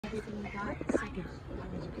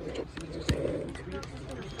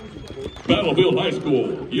Battlefield High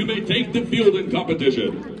School, you may take the field in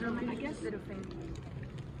competition.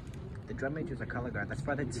 The drum major's a color guard. That's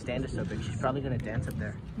why the stand is so big. She's probably gonna dance up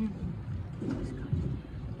there.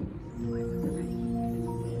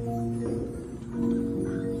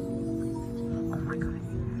 Oh my god.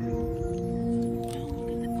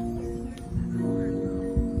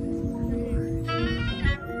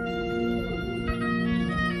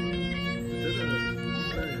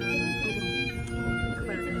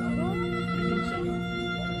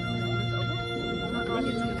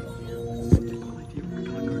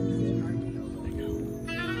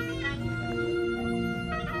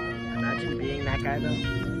 Imagine being that guy though.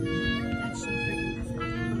 That's so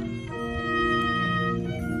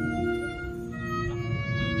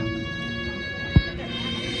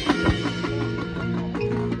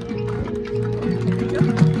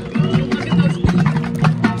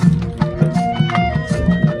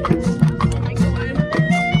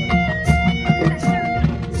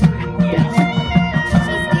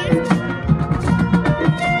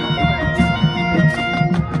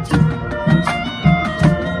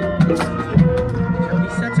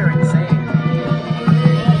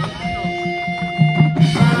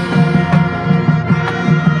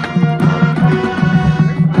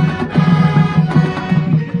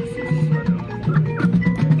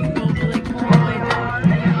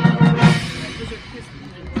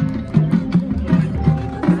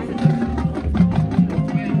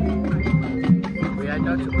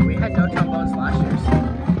We had no trombones last year. So.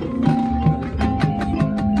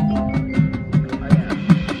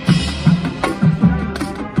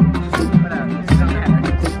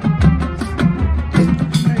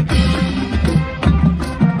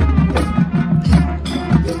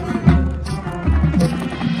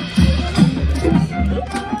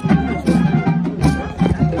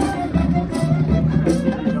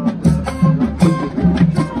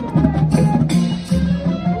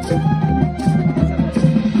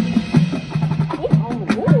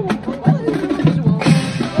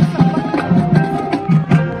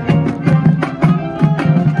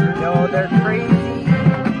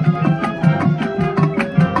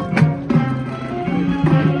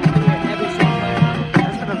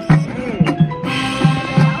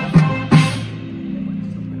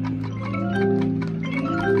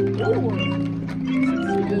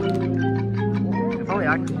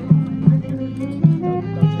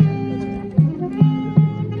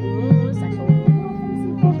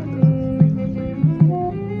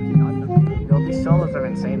 These solos are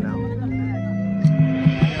insane though.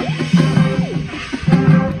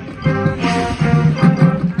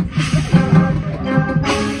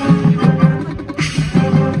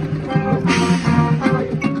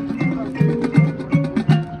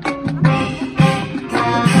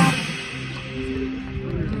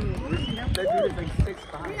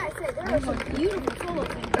 There's some beautiful solo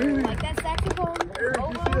things. Like that saxophone,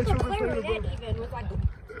 the clarinet even was like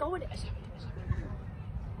going.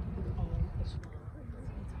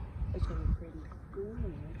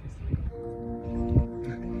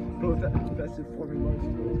 Bro, that's informing most.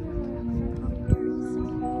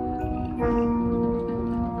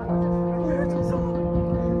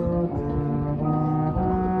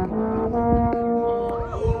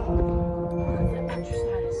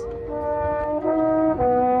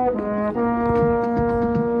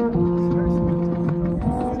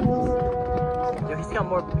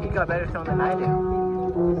 He got better tone than I do.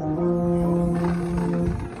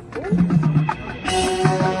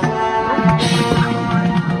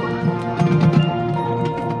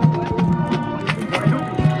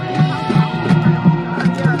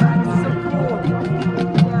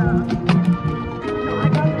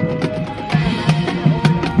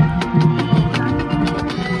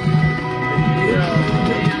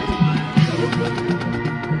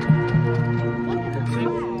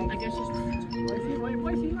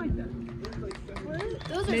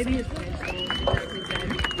 Maybe it's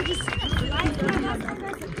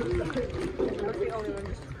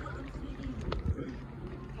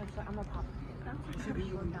I'm a pop.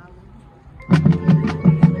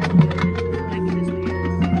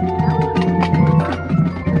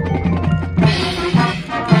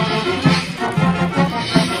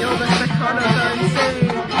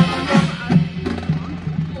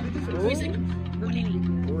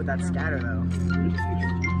 Ooh, that scatter though.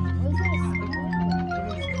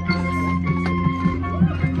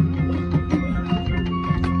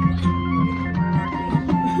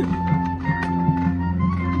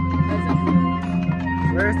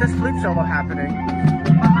 Where is this flute solo happening?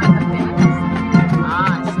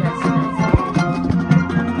 Ah, yes.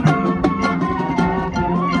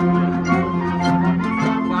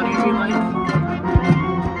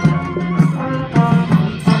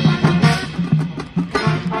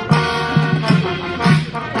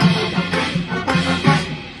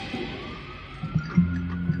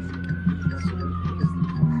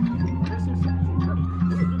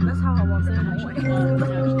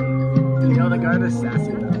 You know the guard is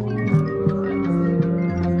sassy though.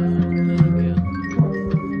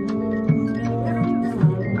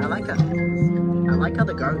 I like how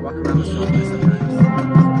the guard walk around the sofa sometimes.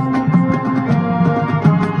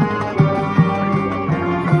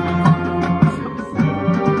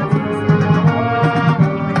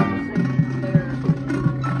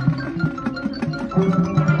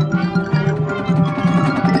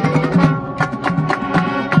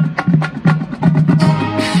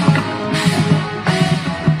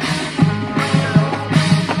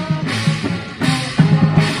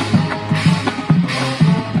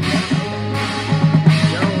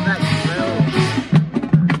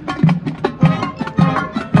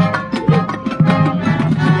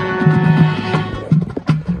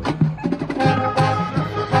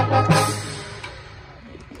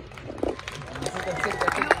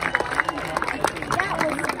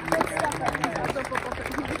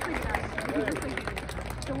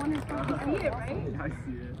 I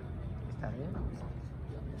see it. Is that it?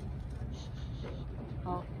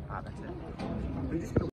 Oh. Ah, that's it.